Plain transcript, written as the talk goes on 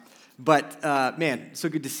But man, so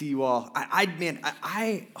good to see you all.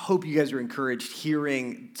 I hope you guys are encouraged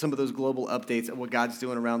hearing some of those global updates of what God's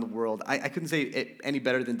doing around the world. I couldn't say it any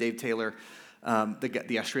better than Dave Taylor,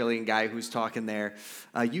 the Australian guy who's talking there.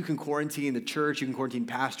 You can quarantine the church, you can quarantine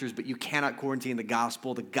pastors, but you cannot quarantine the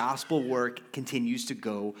gospel. The gospel work continues to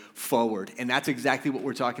go forward, and that's exactly what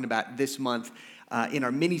we're talking about this month in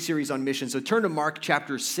our mini-series on mission. So turn to Mark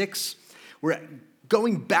chapter 6. We're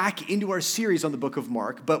going back into our series on the book of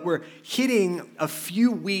Mark, but we're hitting a few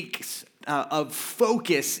weeks of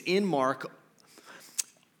focus in Mark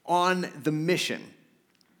on the mission.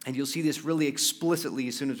 And you'll see this really explicitly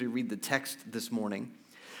as soon as we read the text this morning.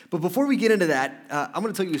 But before we get into that, I'm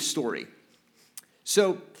going to tell you a story.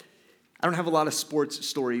 So I don't have a lot of sports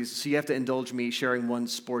stories, so you have to indulge me sharing one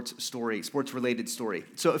sports-related story.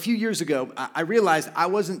 So a few years ago, I realized I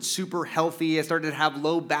wasn't super healthy. I started to have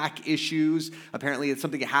low back issues. Apparently, it's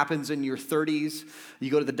something that happens in your 30s.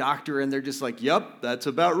 You go to the doctor, and they're just like, yep, that's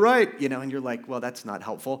about right. And you're like, well, that's not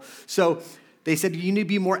helpful. So they said, you need to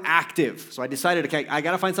be more active. So I decided, okay, I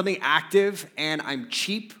got to find something active, and I'm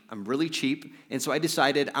cheap. I'm really cheap. And so I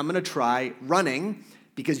decided I'm going to try running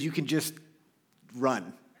because you can just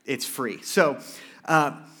run. It's free. So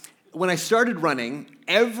when I started running,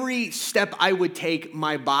 every step I would take,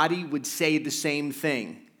 my body would say the same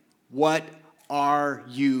thing. What are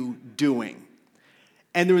you doing?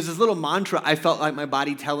 And there was this little mantra I felt like my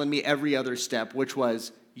body telling me every other step, which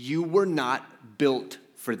was, you were not built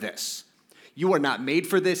for this. You are not made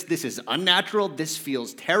for this. This is unnatural. This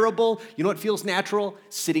feels terrible. You know what feels natural?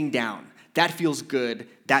 Sitting down. That feels good.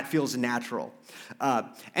 That feels natural.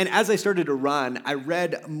 And as I started to run, I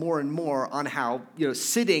read more and more on how,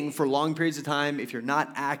 sitting for long periods of time, if you're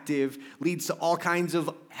not active, leads to all kinds of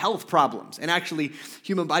health problems. And actually,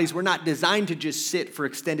 human bodies were not designed to just sit for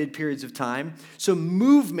extended periods of time. So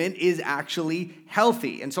movement is actually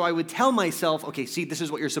healthy. And so I would tell myself, okay, see, this is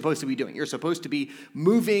what you're supposed to be doing. You're supposed to be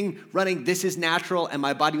moving, running. This is natural. And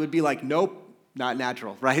my body would be like, nope, not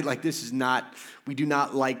natural, right? Like we do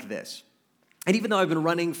not like this. And even though I've been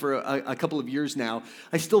running for a couple of years now,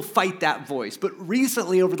 I still fight that voice. But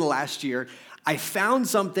recently, over the last year, I found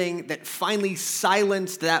something that finally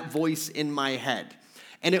silenced that voice in my head.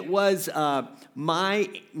 And it was my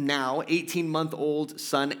now 18-month-old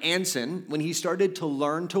son, Anson, when he started to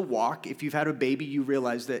learn to walk. If you've had a baby, you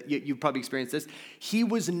realize that you've probably experienced this. He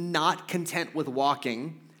was not content with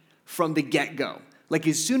walking from the get-go. Like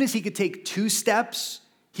as soon as he could take 2 steps,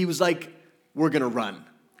 he was like, we're going to run.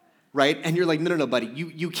 Right? And you're like, no, buddy,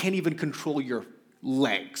 you can't even control your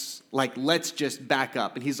legs. Like, let's just back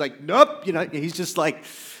up. And he's like, nope, he's just like,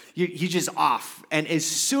 he's just off. And as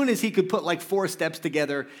soon as he could put like 4 steps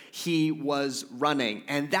together, he was running.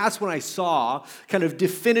 And that's when I saw kind of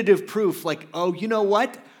definitive proof, like, oh, you know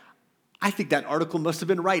what? I think that article must have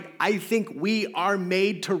been right. I think we are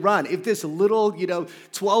made to run. If this little,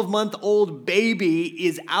 12-month-old baby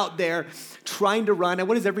is out there trying to run, and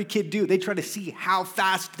what does every kid do? They try to see how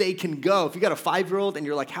fast they can go. If you got a 5-year-old and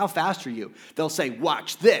you're like, how fast are you? They'll say,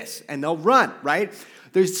 watch this, and they'll run, right?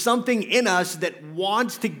 There's something in us that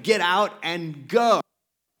wants to get out and go.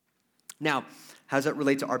 Now, how does that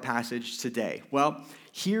relate to our passage today? Well,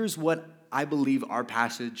 here's what I believe our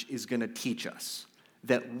passage is going to teach us.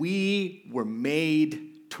 That we were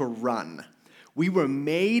made to run. We were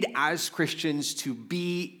made as Christians to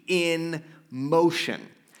be in motion.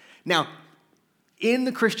 Now, in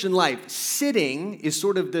the Christian life, sitting is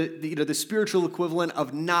sort of the spiritual equivalent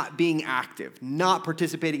of not being active, not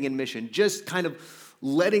participating in mission, just kind of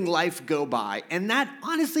letting life go by. And that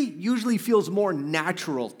honestly usually feels more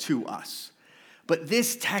natural to us. But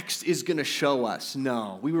this text is going to show us,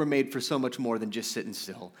 no, we were made for so much more than just sitting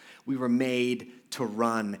still. We were made to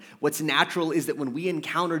run. What's natural is that when we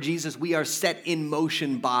encounter Jesus, we are set in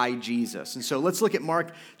motion by Jesus. And so let's look at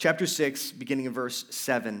Mark chapter 6, beginning in verse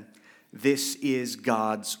 7. This is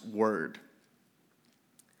God's word.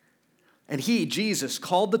 And he, Jesus,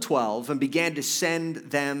 called the 12 and began to send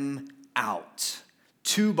them out,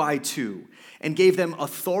 2 by 2, and gave them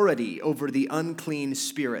authority over the unclean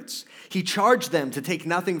spirits. He charged them to take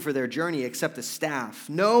nothing for their journey except a staff,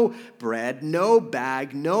 no bread, no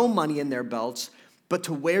bag, no money in their belts, but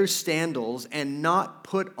to wear sandals and not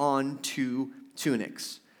put on 2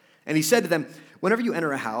 tunics. And he said to them, whenever you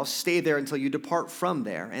enter a house, stay there until you depart from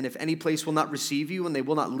there. And if any place will not receive you and they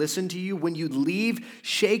will not listen to you, when you leave,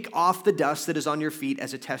 shake off the dust that is on your feet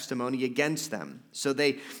as a testimony against them. So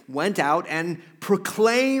they went out and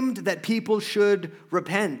proclaimed that people should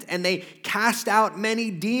repent. And they cast out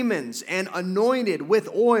many demons and anointed with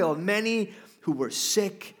oil many who were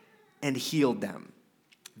sick and healed them.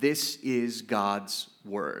 This is God's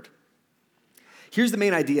word. Here's the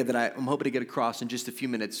main idea that I'm hoping to get across in just a few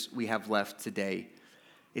minutes we have left today.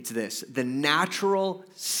 It's this: the natural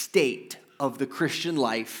state of the Christian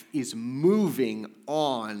life is moving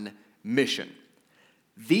on mission.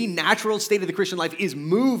 The natural state of the Christian life is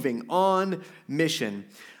moving on mission.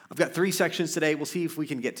 I've got 3 sections today. We'll see if we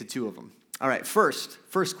can get to 2 of them. All right, first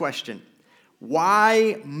question.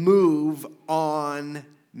 Why move on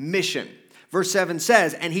mission? Verse 7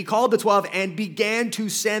 says, and he called the 12 and began to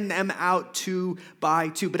send them out 2 by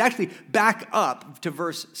 2. But actually, back up to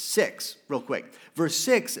verse 6 real quick. Verse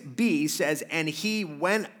 6b says, and he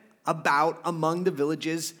went about among the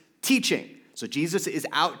villages teaching. So Jesus is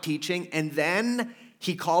out teaching, and then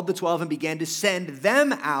he called the 12 and began to send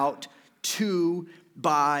them out 2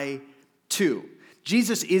 by 2.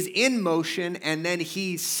 Jesus is in motion, and then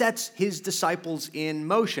he sets his disciples in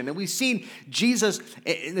motion. And we've seen Jesus,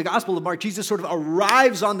 in the Gospel of Mark, Jesus sort of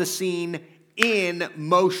arrives on the scene in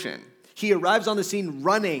motion. He arrives on the scene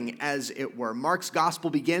running, as it were. Mark's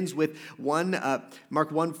Gospel begins with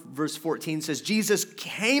Mark 1, verse 14 says, Jesus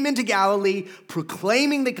came into Galilee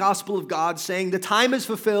proclaiming the gospel of God, saying, the time is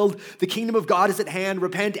fulfilled, the kingdom of God is at hand,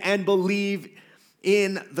 repent and believe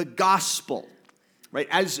in the gospel. Right?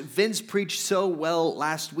 As Vince preached so well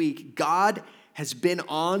last week, God has been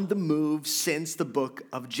on the move since the book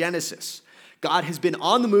of Genesis. God has been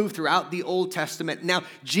on the move throughout the Old Testament. Now,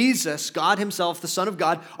 Jesus, God himself, the Son of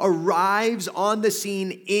God, arrives on the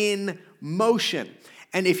scene in motion.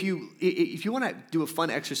 And if you want to do a fun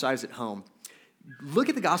exercise at home, look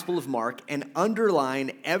at the Gospel of Mark and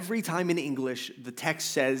underline every time in English the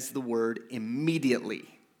text says the word immediately.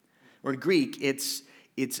 Or in Greek, it's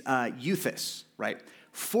euthys, right?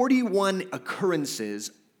 41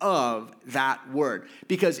 occurrences of that word,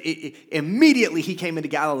 because immediately he came into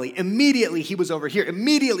Galilee, immediately he was over here,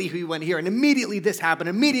 immediately he went here, and immediately this happened,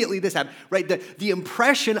 right? The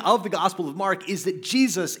impression of the Gospel of Mark is that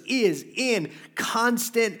Jesus is in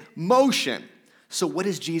constant motion. So what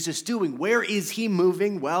is Jesus doing? Where is he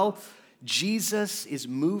moving? Well, Jesus is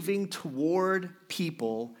moving toward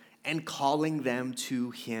people and calling them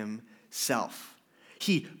to himself.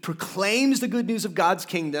 He proclaims the good news of God's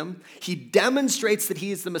kingdom. He demonstrates that he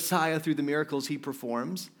is the Messiah through the miracles he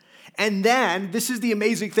performs. And then, this is the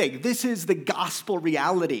amazing thing. This is the gospel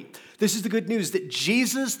reality. This is the good news that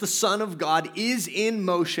Jesus, the Son of God, is in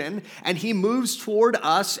motion, and he moves toward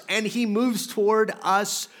us, and he moves toward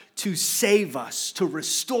us to save us, to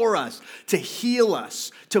restore us, to heal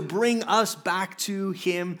us, to bring us back to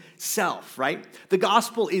himself, right? The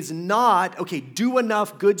gospel is not, okay, do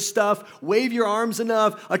enough good stuff, wave your arms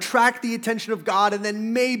enough, attract the attention of God, and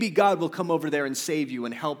then maybe God will come over there and save you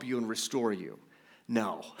and help you and restore you.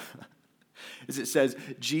 No. As it says,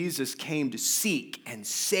 Jesus came to seek and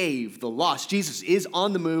save the lost. Jesus is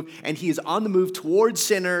on the move, and he is on the move towards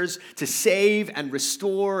sinners to save and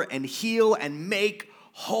restore and heal and make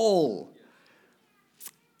whole.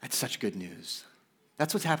 That's such good news.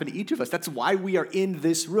 That's what's happened to each of us. That's why we are in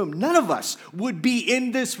this room. None of us would be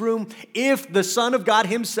in this room if the Son of God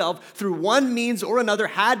himself, through one means or another,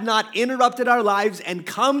 had not interrupted our lives and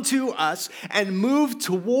come to us and moved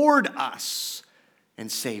toward us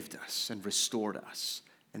and saved us and restored us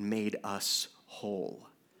and made us whole.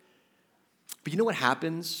 But you know what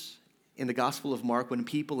happens in the Gospel of Mark when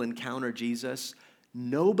people encounter Jesus?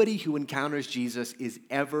 Nobody who encounters Jesus is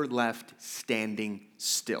ever left standing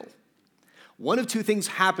still. One of 2 things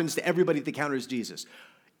happens to everybody that encounters Jesus.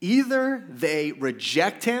 Either they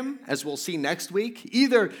reject him, as we'll see next week.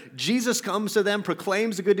 Either Jesus comes to them,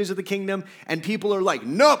 proclaims the good news of the kingdom, and people are like,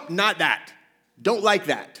 nope, not that. Don't like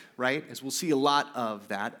that, right? As we'll see a lot of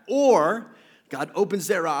that. Or God opens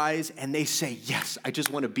their eyes and they say, yes, I just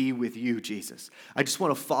want to be with you, Jesus. I just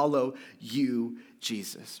want to follow you,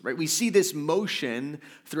 Jesus, right? We see this motion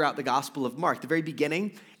throughout the Gospel of Mark. The very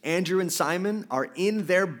beginning, Andrew and Simon are in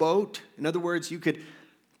their boat. In other words, you could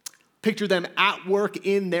picture them at work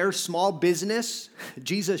in their small business.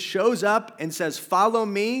 Jesus shows up and says, follow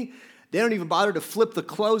me. They don't even bother to flip the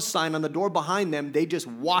close sign on the door behind them. They just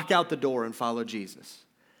walk out the door and follow Jesus.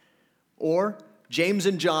 Or James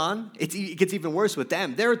and John, it gets even worse with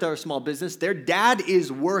them. They're at their small business. Their dad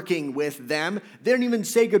is working with them. They don't even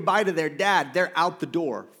say goodbye to their dad. They're out the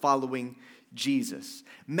door following Jesus.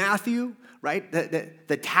 Matthew, right,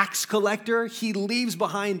 the tax collector, he leaves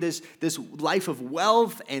behind this life of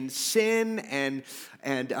wealth and sin and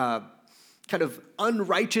kind of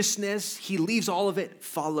unrighteousness. He leaves all of it,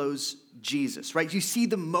 follows Jesus, right? You see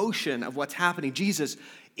the motion of what's happening. Jesus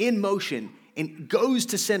in motion, and goes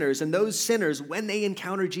to sinners, and those sinners, when they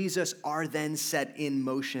encounter Jesus, are then set in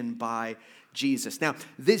motion by Jesus. Now,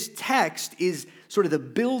 this text is sort of the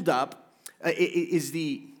buildup, is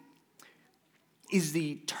the is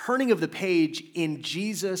the turning of the page in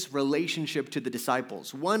Jesus' relationship to the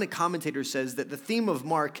disciples. One commentator says that the theme of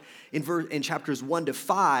Mark in chapters 1 to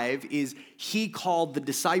 5 is he called the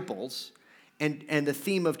disciples, and the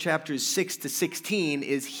theme of chapters 6 to 16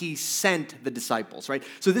 is he sent the disciples, right?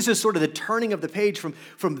 So this is sort of the turning of the page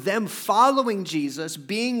from them following Jesus,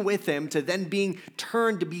 being with him, to then being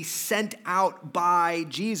turned to be sent out by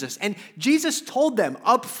Jesus. And Jesus told them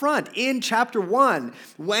up front in chapter 1,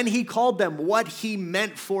 when he called them, what he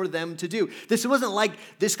meant for them to do. This wasn't like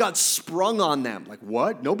this got sprung on them. Like,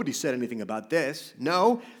 what? Nobody said anything about this.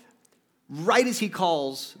 No. Right as he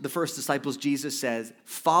calls the first disciples, Jesus says,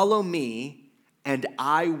 "Follow me, and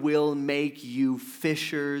I will make you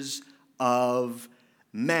fishers of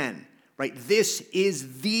men." Right? This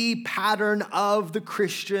is the pattern of the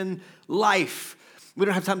Christian life. We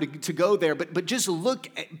don't have time to go there, but just look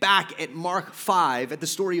back at Mark 5, at the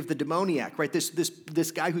story of the demoniac, right?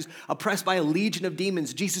 This guy who's oppressed by a legion of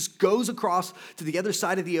demons. Jesus goes across to the other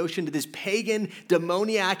side of the ocean to this pagan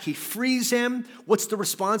demoniac. He frees him. What's the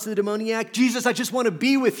response of the demoniac? "Jesus, I just want to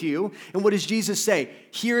be with you." And what does Jesus say?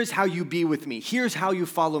 "Here's how you be with me. Here's how you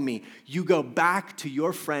follow me. You go back to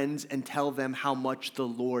your friends and tell them how much the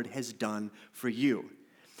Lord has done for you."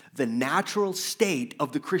 The natural state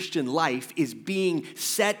of the Christian life is being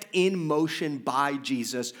set in motion by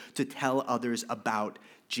Jesus to tell others about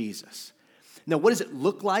Jesus. Now, what does it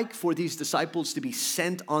look like for these disciples to be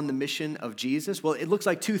sent on the mission of Jesus? Well, it looks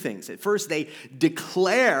like two things. At first, they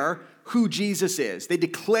declare who Jesus is. They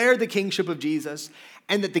declare the kingship of Jesus,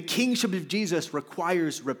 and that the kingship of Jesus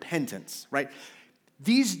requires repentance, right?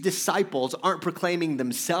 These disciples aren't proclaiming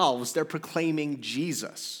themselves, they're proclaiming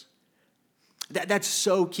Jesus. That's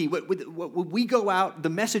so key. What we go out, the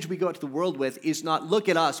message we go out to the world with is not, "Look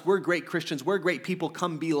at us, we're great Christians, we're great people,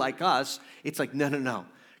 come be like us." It's like, no.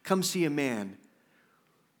 Come see a man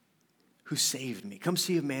who saved me. Come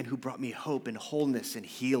see a man who brought me hope and wholeness and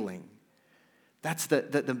healing. That's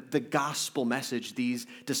the gospel message these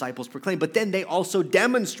disciples proclaim. But then they also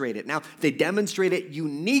demonstrate it. Now, they demonstrate it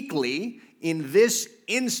uniquely in this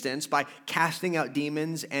instance by casting out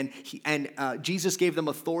demons, and Jesus gave them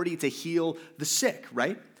authority to heal the sick,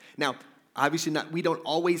 right? Now, obviously we don't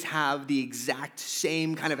always have the exact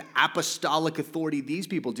same kind of apostolic authority these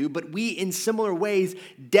people do, but we in similar ways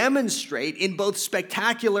demonstrate in both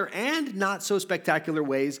spectacular and not so spectacular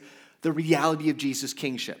ways the reality of Jesus'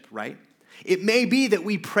 kingship, right? It may be that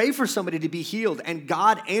we pray for somebody to be healed, and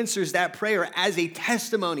God answers that prayer as a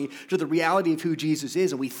testimony to the reality of who Jesus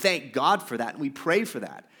is, and we thank God for that, and we pray for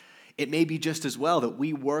that. It may be just as well that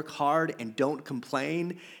we work hard and don't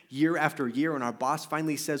complain year after year, and our boss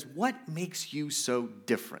finally says, "What makes you so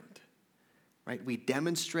different?" Right? We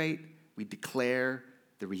demonstrate, we declare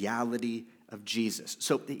the reality of Jesus.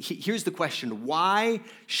 So here's the question: why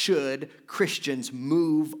should Christians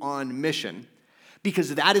move on mission?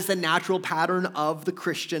 Because that is the natural pattern of the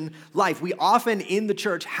Christian life. We often in the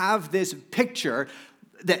church have this picture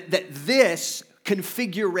that this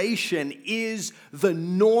configuration is the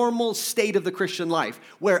normal state of the Christian life,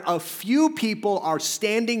 where a few people are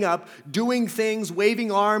standing up, doing things,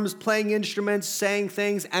 waving arms, playing instruments, saying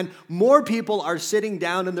things, and more people are sitting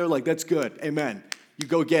down and they're like, "That's good, amen. You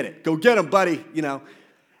go get it. Go get them, buddy," you know.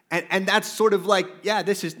 And that's sort of like, yeah,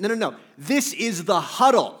 this is, no. This is the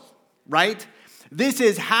huddle, right? This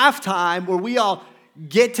is halftime where we all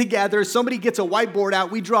get together, somebody gets a whiteboard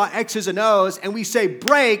out, we draw X's and O's, and we say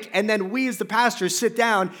break, and then we as the pastors sit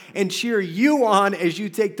down and cheer you on as you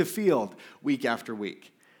take the field week after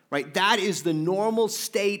week, right? That is the normal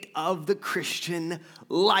state of the Christian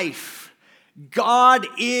life. God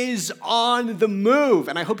is on the move.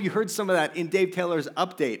 And I hope you heard some of that in Dave Taylor's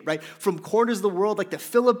update, right? From corners of the world like the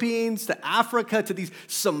Philippines to Africa to these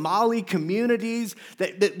Somali communities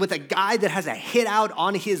that with a guy that has a hit out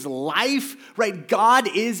on his life, right? God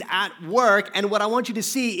is at work. And what I want you to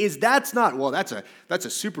see is that's not, well, that's a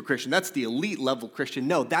super Christian. That's the elite level Christian.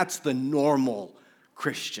 No, that's the normal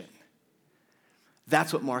Christian.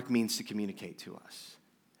 That's what Mark means to communicate to us.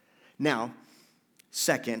 Now,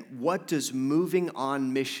 second, what does moving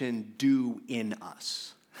on mission do in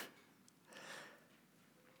us?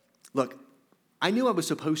 Look, I knew I was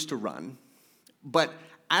supposed to run, but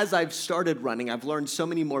as I've started running, I've learned so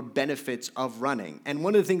many more benefits of running. And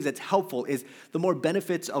one of the things that's helpful is the more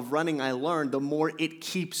benefits of running I learn, the more it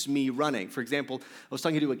keeps me running. For example, I was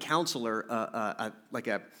talking to a counselor, like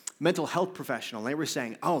a mental health professional, and they were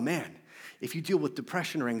saying, "Oh man, if you deal with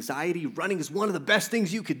depression or anxiety, running is one of the best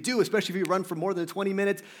things you could do, especially if you run for more than 20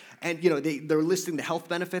 minutes. And, they're listing the health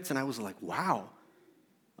benefits. And I was like, wow,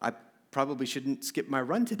 probably shouldn't skip my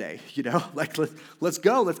run today, like let's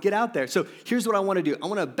go, let's get out there. So here's what I want to do. I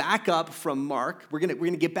want to back up from Mark. We're gonna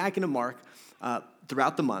get back into Mark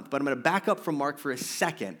throughout the month, but I'm going to back up from Mark for a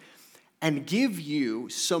second and give you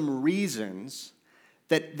some reasons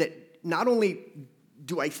that not only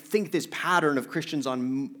do I think this pattern of Christians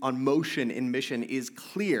on motion in mission is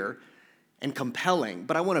clear and compelling,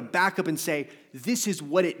 but I want to back up and say, this is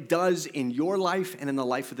what it does in your life and in the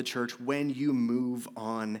life of the church when you move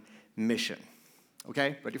on mission.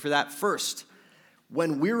 Okay, ready for that? First,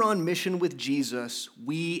 when we're on mission with Jesus,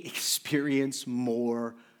 we experience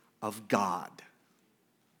more of God.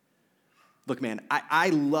 Look, man, I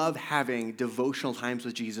love having devotional times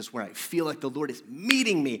with Jesus where I feel like the Lord is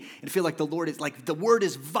meeting me and feel like the Lord is like, the word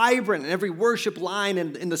is vibrant and every worship line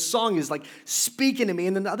and the song is like speaking to me.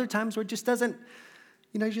 And then the other times where it just doesn't,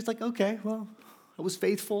 you're just like, okay, well, I was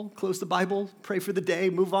faithful, close the Bible, pray for the day,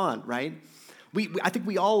 move on, right? I think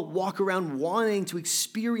we all walk around wanting to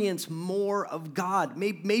experience more of God.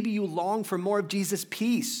 Maybe you long for more of Jesus'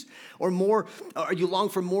 peace, or you long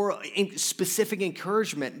for more specific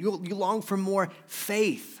encouragement. You long for more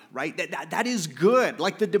faith, right? That is good.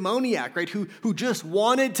 Like the demoniac, right? Who just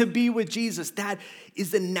wanted to be with Jesus. That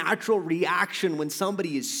is the natural reaction when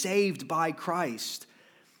somebody is saved by Christ.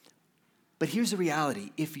 But here's the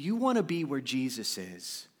reality. If you want to be where Jesus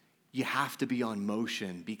is, you have to be on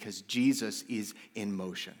motion because Jesus is in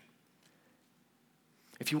motion.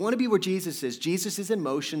 If you want to be where Jesus is in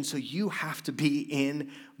motion, so you have to be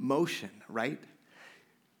in motion, right?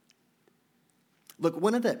 Look,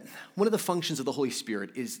 one of the functions of the Holy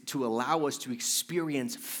Spirit is to allow us to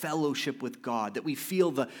experience fellowship with God, that we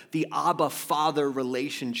feel the Abba Father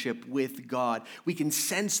relationship with God. We can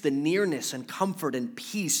sense the nearness and comfort and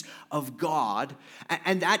peace of God,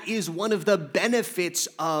 and that is one of the benefits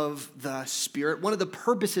of the Spirit, one of the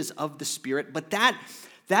purposes of the Spirit, but that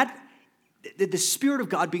the Spirit of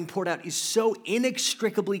God being poured out is so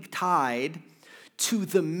inextricably tied to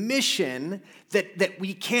the mission that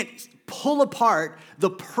we can't pull apart the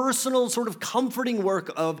personal sort of comforting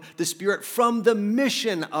work of the Spirit from the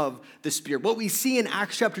mission of the Spirit. What we see in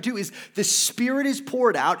Acts chapter 2 is the Spirit is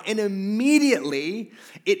poured out and immediately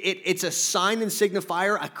it's a sign and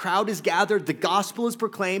signifier. A crowd is gathered, the gospel is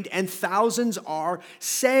proclaimed, and thousands are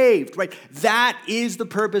saved, right? That is the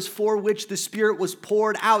purpose for which the Spirit was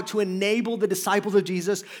poured out, to enable the disciples of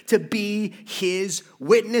Jesus to be his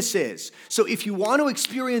witnesses. So if you want to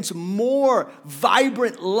experience more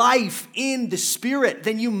vibrant life in the Spirit,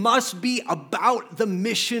 then you must be about the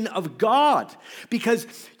mission of God, because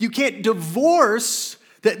you can't divorce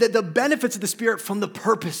the benefits of the Spirit from the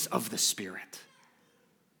purpose of the Spirit.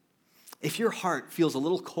 If your heart feels a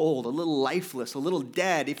little cold, a little lifeless, a little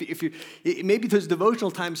dead, maybe those devotional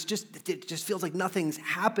times it just feels like nothing's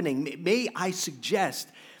happening, may I suggest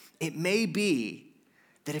it may be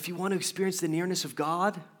that if you want to experience the nearness of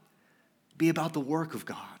God, be about the work of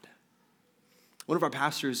God. One of our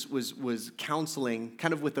pastors was counseling,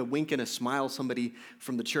 kind of with a wink and a smile, somebody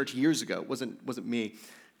from the church years ago. It wasn't me.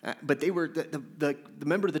 But they were, the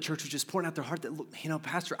member of the church was just pouring out their heart that, look,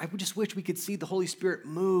 Pastor, I just wish we could see the Holy Spirit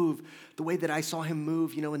move the way that I saw him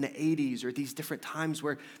move, in the 80s, or these different times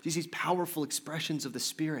where there's these powerful expressions of the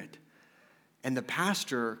Spirit. And the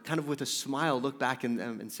pastor, kind of with a smile, looked back at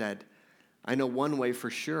them and said, I know one way for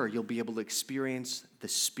sure you'll be able to experience the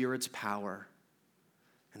Spirit's power.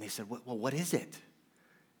 And they said, well, what is it?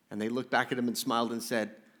 And they looked back at him and smiled and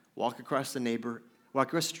said, walk across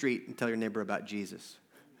the street and tell your neighbor about Jesus.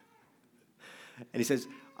 And he says,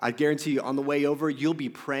 I guarantee you on the way over, you'll be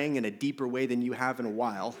praying in a deeper way than you have in a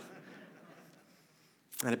while.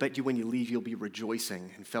 And I bet you when you leave, you'll be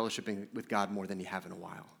rejoicing and fellowshipping with God more than you have in a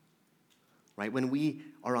while. Right? When we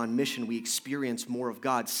are on mission, we experience more of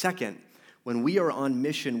God. Second, when we are on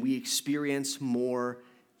mission, we experience more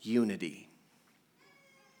unity.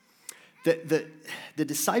 The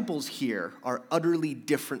disciples here are utterly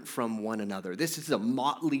different from one another. This is a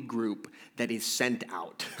motley group that is sent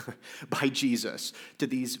out by Jesus to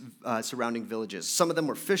these surrounding villages. Some of them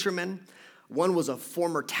were fishermen. One was a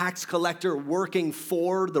former tax collector working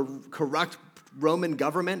for the corrupt Roman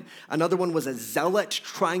government. Another one was a zealot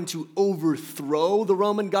trying to overthrow the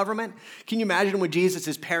Roman government. Can you imagine when Jesus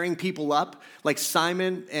is pairing people up? Like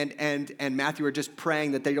Simon and Matthew are just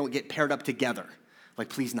praying that they don't get paired up together. Like,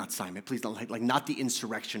 please not Simon, please don't, like not the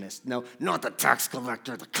insurrectionist, no, not the tax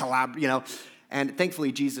collector, the collab, And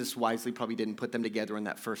thankfully, Jesus wisely probably didn't put them together in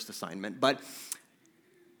that first assignment. But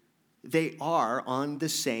they are on the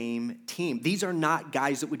same team. These are not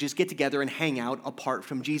guys that would just get together and hang out apart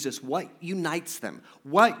from Jesus. What unites them?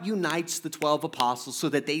 What unites the 12 apostles so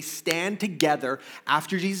that they stand together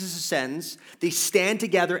after Jesus ascends? They stand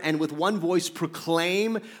together and with one voice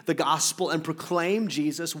proclaim the gospel and proclaim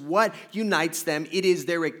Jesus. What unites them? It is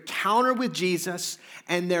their encounter with Jesus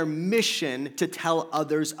and their mission to tell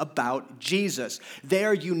others about Jesus. They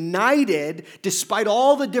are united, despite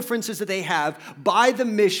all the differences that they have, by the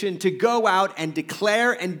mission to go out and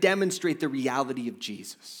declare and demonstrate the reality of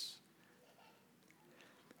Jesus.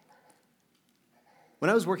 When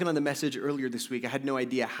I was working on the message earlier this week, I had no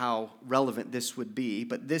idea how relevant this would be,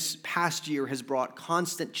 but this past year has brought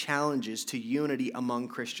constant challenges to unity among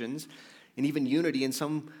Christians, and even unity in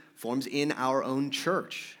some forms in our own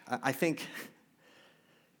church. I think,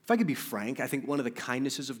 if I could be frank, I think one of the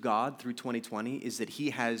kindnesses of God through 2020 is that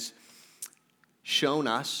He has shown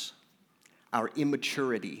us our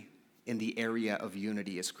immaturity in the area of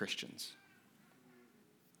unity as Christians.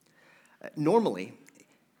 Normally,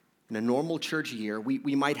 in a normal church year,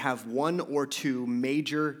 we might have one or two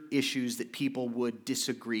major issues that people would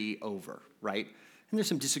disagree over, right? And there's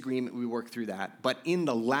some disagreement, we work through that. But in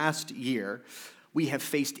the last year, we have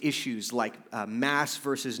faced issues like masks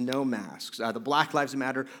versus no masks, the Black Lives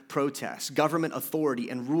Matter protests, government authority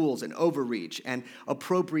and rules and overreach and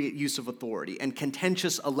appropriate use of authority and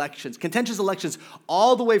contentious elections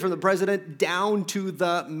all the way from the president down to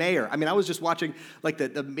the mayor. I mean, I was just watching like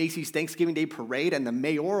the Macy's Thanksgiving Day parade and the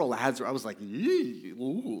mayoral ads. I was like,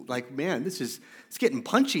 ooh, like, man, it's getting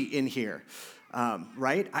punchy in here,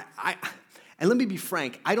 right? And let me be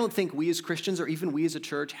frank, I don't think we as Christians or even we as a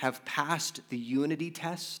church have passed the unity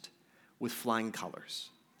test with flying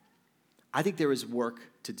colors. I think there is work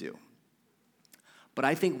to do. But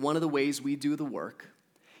I think one of the ways we do the work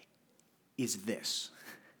is this,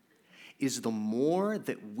 is the more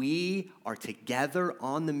that we are together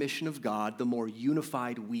on the mission of God, the more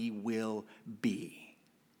unified we will be.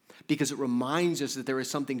 Because it reminds us that there is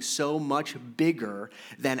something so much bigger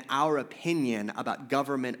than our opinion about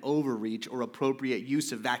government overreach or appropriate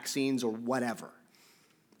use of vaccines or whatever.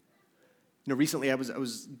 You know, recently I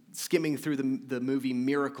was skimming through the movie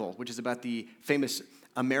Miracle, which is about the famous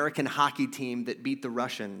American hockey team that beat the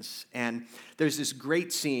Russians. And there's this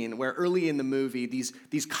great scene where early in the movie,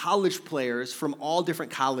 these college players from all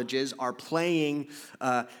different colleges are playing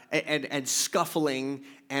and scuffling,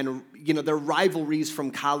 and you know their rivalries from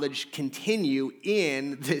college continue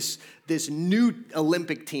in this new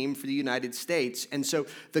Olympic team for the United States. And so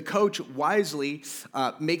the coach wisely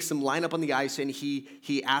makes them line up on the ice, and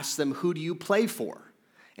he asks them, "Who do you play for?"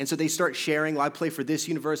 And so they start sharing, well, I play for this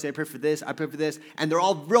university, I play for this, and they're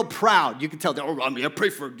all real proud. You can tell, I play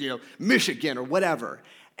for Michigan or whatever.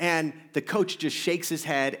 And the coach just shakes his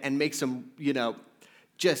head and makes them,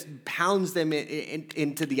 just pounds them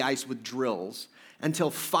into the ice with drills until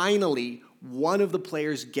finally one of the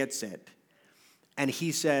players gets it. And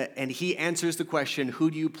he answers the question, who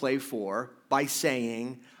do you play for? By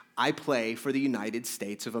saying, I play for the United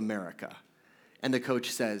States of America. And the coach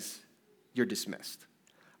says, you're dismissed.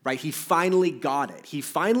 Right? He finally got it. He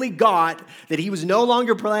finally got that he was no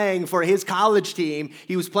longer playing for his college team.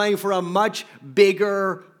 He was playing for a much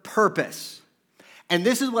bigger purpose. And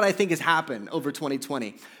this is what I think has happened over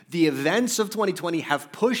 2020. The events of 2020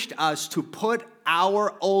 have pushed us to put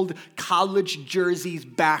our old college jerseys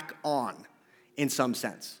back on, in some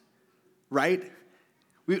sense. Right?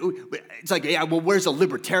 It's like, yeah, well, where's the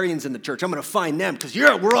libertarians in the church? I'm going to find them because,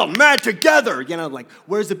 we're all mad together.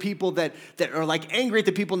 Where's the people that are like angry at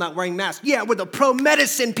the people not wearing masks? Yeah, we're the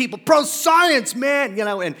pro-medicine people, pro-science, man.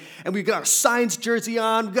 And we got our science jersey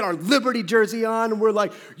on, we got our liberty jersey on, and we're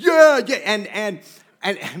like, yeah.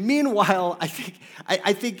 And meanwhile, I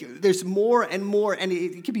think there's more and more, and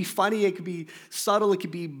it could be funny, it could be subtle, it could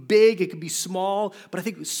be big, it could be small, but I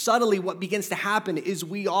think subtly what begins to happen is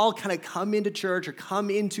we all kind of come into church or come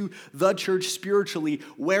into the church spiritually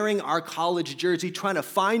wearing our college jersey, trying to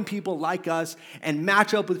find people like us and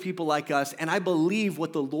match up with people like us. And I believe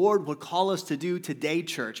what the Lord would call us to do today,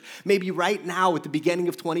 church, maybe right now at the beginning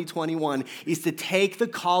of 2021, is to take the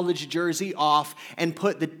college jersey off and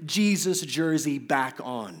put the Jesus jersey back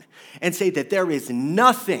on and say that there is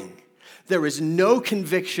no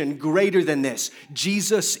conviction greater than this.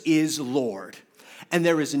 Jesus is Lord. And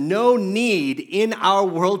there is no need in our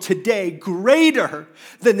world today greater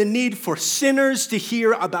than the need for sinners to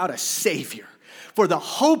hear about a Savior, for the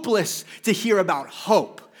hopeless to hear about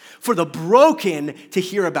hope, for the broken to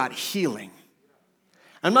hear about healing.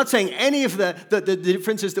 I'm not saying any of the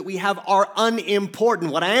differences that we have are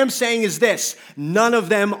unimportant. What I am saying is this: none of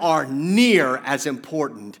them are near as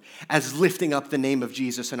important as lifting up the name of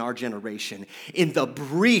Jesus in our generation in the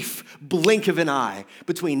brief blink of an eye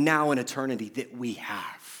between now and eternity that we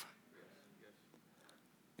have.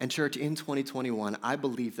 And church, in 2021, I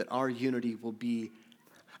believe that our unity will be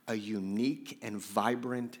a unique and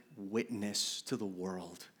vibrant witness to the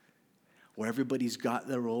world, where everybody's got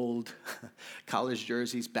their old college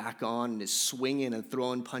jerseys back on and is swinging and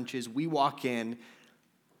throwing punches. We walk in,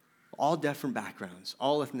 all different backgrounds,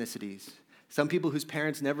 all ethnicities. Some people whose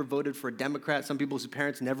parents never voted for a Democrat, some people whose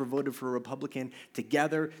parents never voted for a Republican,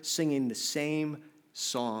 together singing the same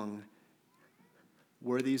song,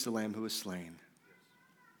 "Worthy is the Lamb who was slain."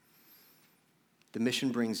 The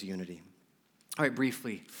mission brings unity. All right,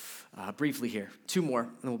 briefly here, 2 more,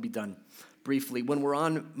 and then we'll be done. Briefly, when we're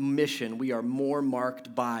on mission, we are more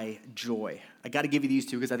marked by joy. I got to give you these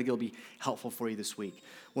 2 because I think it'll be helpful for you this week.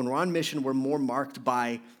 When we're on mission, we're more marked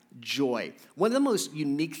by joy. One of the most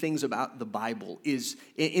unique things about the Bible is,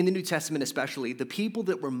 in the New Testament especially, the people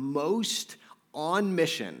that were most on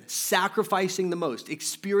mission, sacrificing the most,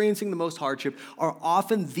 experiencing the most hardship, are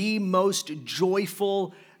often the most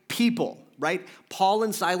joyful people. Right? Paul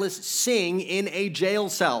and Silas sing in a jail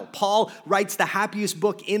cell. Paul writes the happiest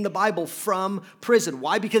book in the Bible from prison.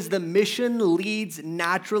 Why? Because the mission leads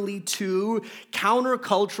naturally to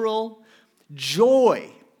countercultural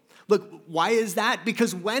joy. Look, why is that?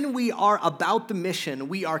 Because when we are about the mission,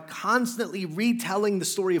 we are constantly retelling the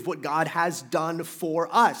story of what God has done for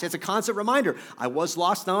us. It's a constant reminder. I was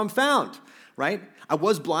lost, now I'm found. Right? I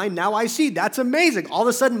was blind, now I see. That's amazing. All of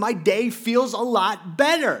a sudden, my day feels a lot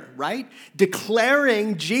better, right?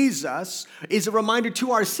 Declaring Jesus is a reminder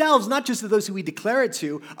to ourselves, not just to those who we declare it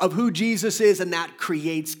to, of who Jesus is, and that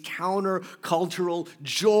creates countercultural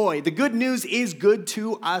joy. The good news is good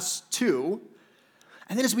to us too.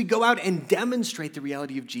 And then as we go out and demonstrate the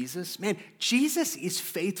reality of Jesus, man, Jesus is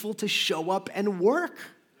faithful to show up and work,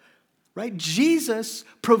 right? Jesus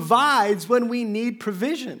provides when we need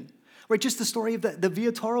provision. Right, just the story of the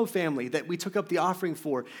Viatoro family that we took up the offering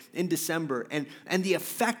for in December, and the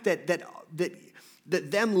effect that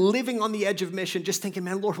them living on the edge of mission, just thinking,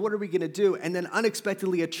 man, Lord, what are we going to do? And then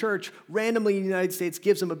unexpectedly a church randomly in the United States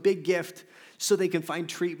gives them a big gift so they can find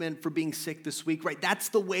treatment for being sick this week, right? That's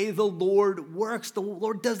the way the Lord works. The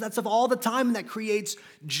Lord does that stuff all the time, and that creates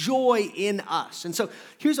joy in us. And so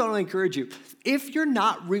here's what I want to encourage you. If you're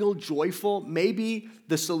not real joyful, maybe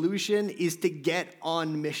the solution is to get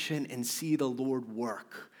on mission and see the Lord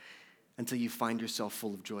work until you find yourself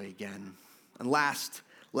full of joy again. And last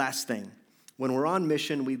thing, when we're on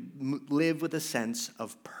mission, we live with a sense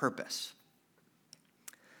of purpose.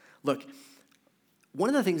 Look, one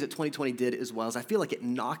of the things that 2020 did as well is I feel like it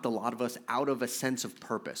knocked a lot of us out of a sense of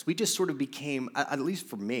purpose. We just sort of became, at least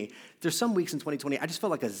for me, there's some weeks in 2020, I just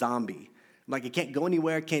felt like a zombie. I'm like, I can't go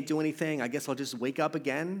anywhere, can't do anything. I guess I'll just wake up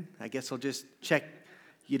again. I guess I'll just check,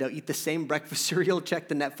 eat the same breakfast cereal, check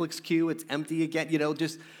the Netflix queue, it's empty again,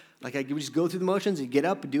 just like we just go through the motions, you get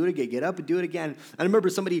up and do it again, get up and do it again. I remember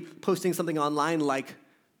somebody posting something online like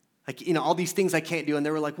all these things I can't do, and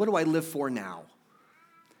they were like, what do I live for now?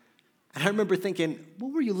 And I remember thinking,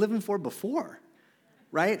 what were you living for before,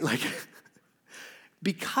 right?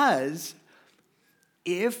 Because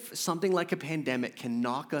if something like a pandemic can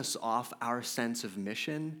knock us off our sense of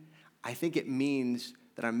mission, I think it means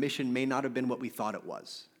that our mission may not have been what we thought it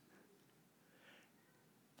was.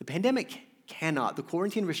 The pandemic cannot, the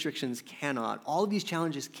quarantine restrictions cannot, all of these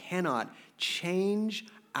challenges cannot change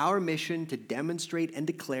our mission to demonstrate and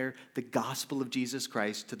declare the gospel of Jesus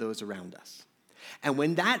Christ to those around us. And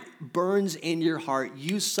when that burns in your heart,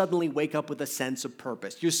 you suddenly wake up with a sense of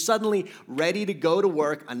purpose. You're suddenly ready to go to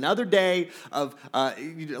work. Another day of,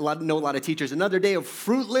 know a lot of teachers, another day of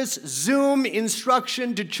fruitless Zoom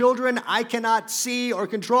instruction to children I cannot see or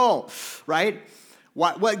control, right?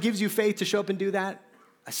 What gives you faith to show up and do that?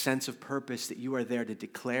 A sense of purpose that you are there to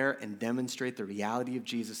declare and demonstrate the reality of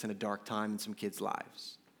Jesus in a dark time in some kids'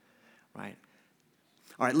 lives, right?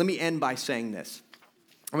 All right, let me end by saying this.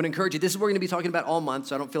 I'm going to encourage you. This is what we're going to be talking about all month,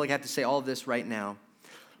 so I don't feel like I have to say all of this right now.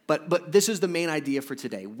 But this is the main idea for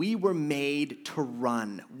today. We were made to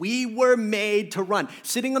run. We were made to run.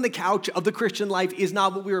 Sitting on the couch of the Christian life is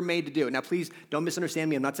not what we were made to do. Now, please don't misunderstand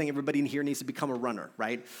me. I'm not saying everybody in here needs to become a runner,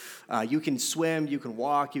 right? You can swim, you can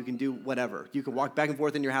walk, you can do whatever. You can walk back and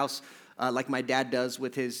forth in your house like my dad does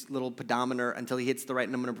with his little pedometer until he hits the right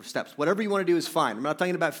number of steps. Whatever you want to do is fine. I'm not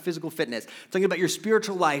talking about physical fitness. I'm talking about your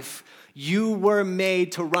spiritual life. You were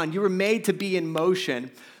made to run. You were made to be in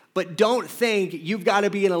motion. But don't think you've got to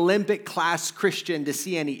be an Olympic class Christian to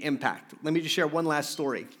see any impact. Let me just share one last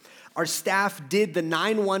story. Our staff did the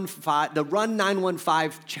Run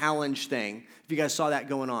 915 challenge thing. If you guys saw that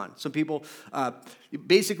going on. Some people,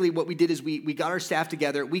 basically what we did is we got our staff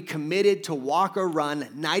together. We committed to walk or run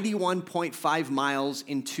 91.5 miles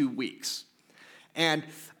in 2 weeks. And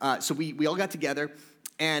so we all got together,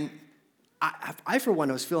 and I, for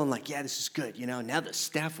one, was feeling like, yeah, this is good. Now the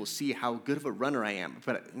staff will see how good of a runner I am.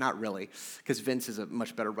 But not really, because Vince is a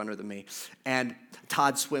much better runner than me. And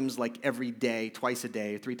Todd swims like every day, twice a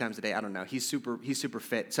day, 3 times a day. I don't know. He's super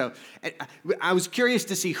fit. So I was curious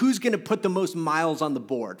to see who's going to put the most miles on the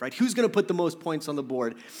board, right? Who's going to put the most points on the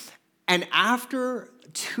board? And after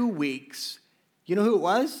 2 weeks, you know who it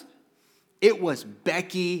was? It was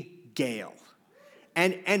Becky Gale.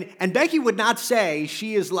 And Becky would not say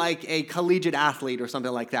she is like a collegiate athlete or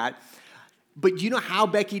something like that. But you know how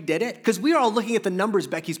Becky did it? Because we are all looking at the numbers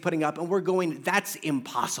Becky's putting up, and we're going, that's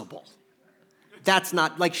impossible. That's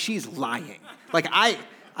not, like, she's lying. Like, I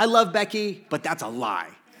love Becky, but that's a lie.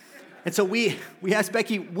 And so we asked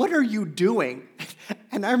Becky, what are you doing?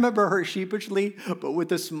 And I remember her sheepishly, but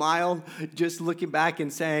with a smile, just looking back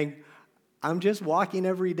and saying, I'm just walking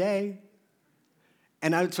every day.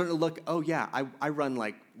 And I would sort of look, oh yeah, I run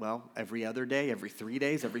like, every other day, every 3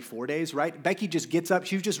 days, every 4 days, right? Becky just gets up,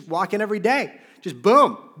 she's just walking every day. Just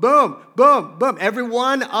boom, boom, boom, boom. Every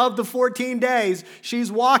one of the 14 days,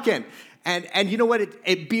 she's walking. And you know what?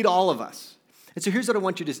 It beat all of us. And so here's what I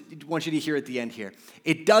want you to hear at the end here.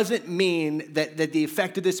 It doesn't mean that the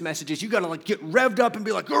effect of this message is you got to like get revved up and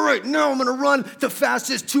be like, all right, now I'm going to run the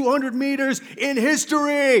fastest 200 meters in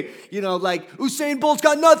history. Like Usain Bolt's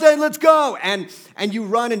got nothing, let's go. And you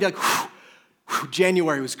run and you're like, whew,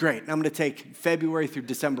 January was great. And I'm going to take February through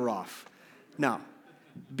December off. No,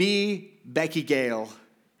 be Becky Gale.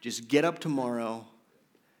 Just get up tomorrow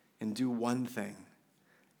and do one thing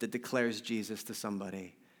that declares Jesus to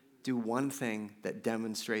somebody. Do one thing that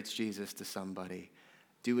demonstrates Jesus to somebody.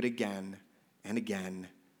 Do it again and again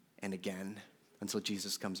and again until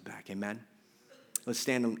Jesus comes back. Amen? Let's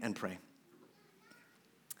stand and pray.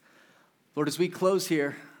 Lord, as we close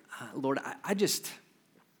here, Lord, I just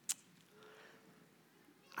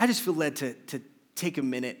feel led to take a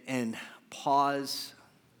minute and pause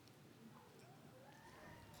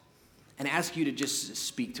and ask you to just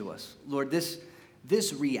speak to us. Lord, this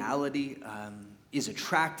reality is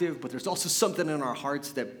attractive, but there's also something in our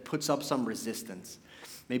hearts that puts up some resistance.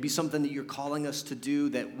 Maybe something that you're calling us to do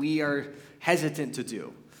that we are hesitant to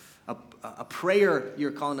do. A prayer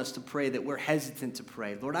you're calling us to pray that we're hesitant to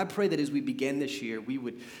pray. Lord, I pray that as we begin this year, we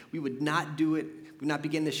would not do it, we would not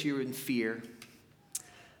begin this year in fear,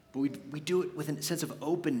 but we do it with a sense of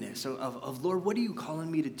openness, of Lord, what are you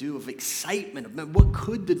calling me to do, of excitement, of what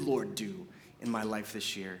could the Lord do in my life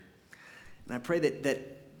this year? And I pray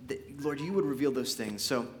that Lord, you would reveal those things.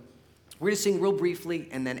 So we're going to sing real briefly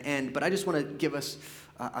and then end, but I just want to give us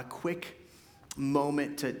a quick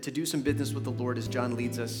moment to do some business with the Lord as John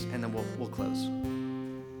leads us, and then we'll close.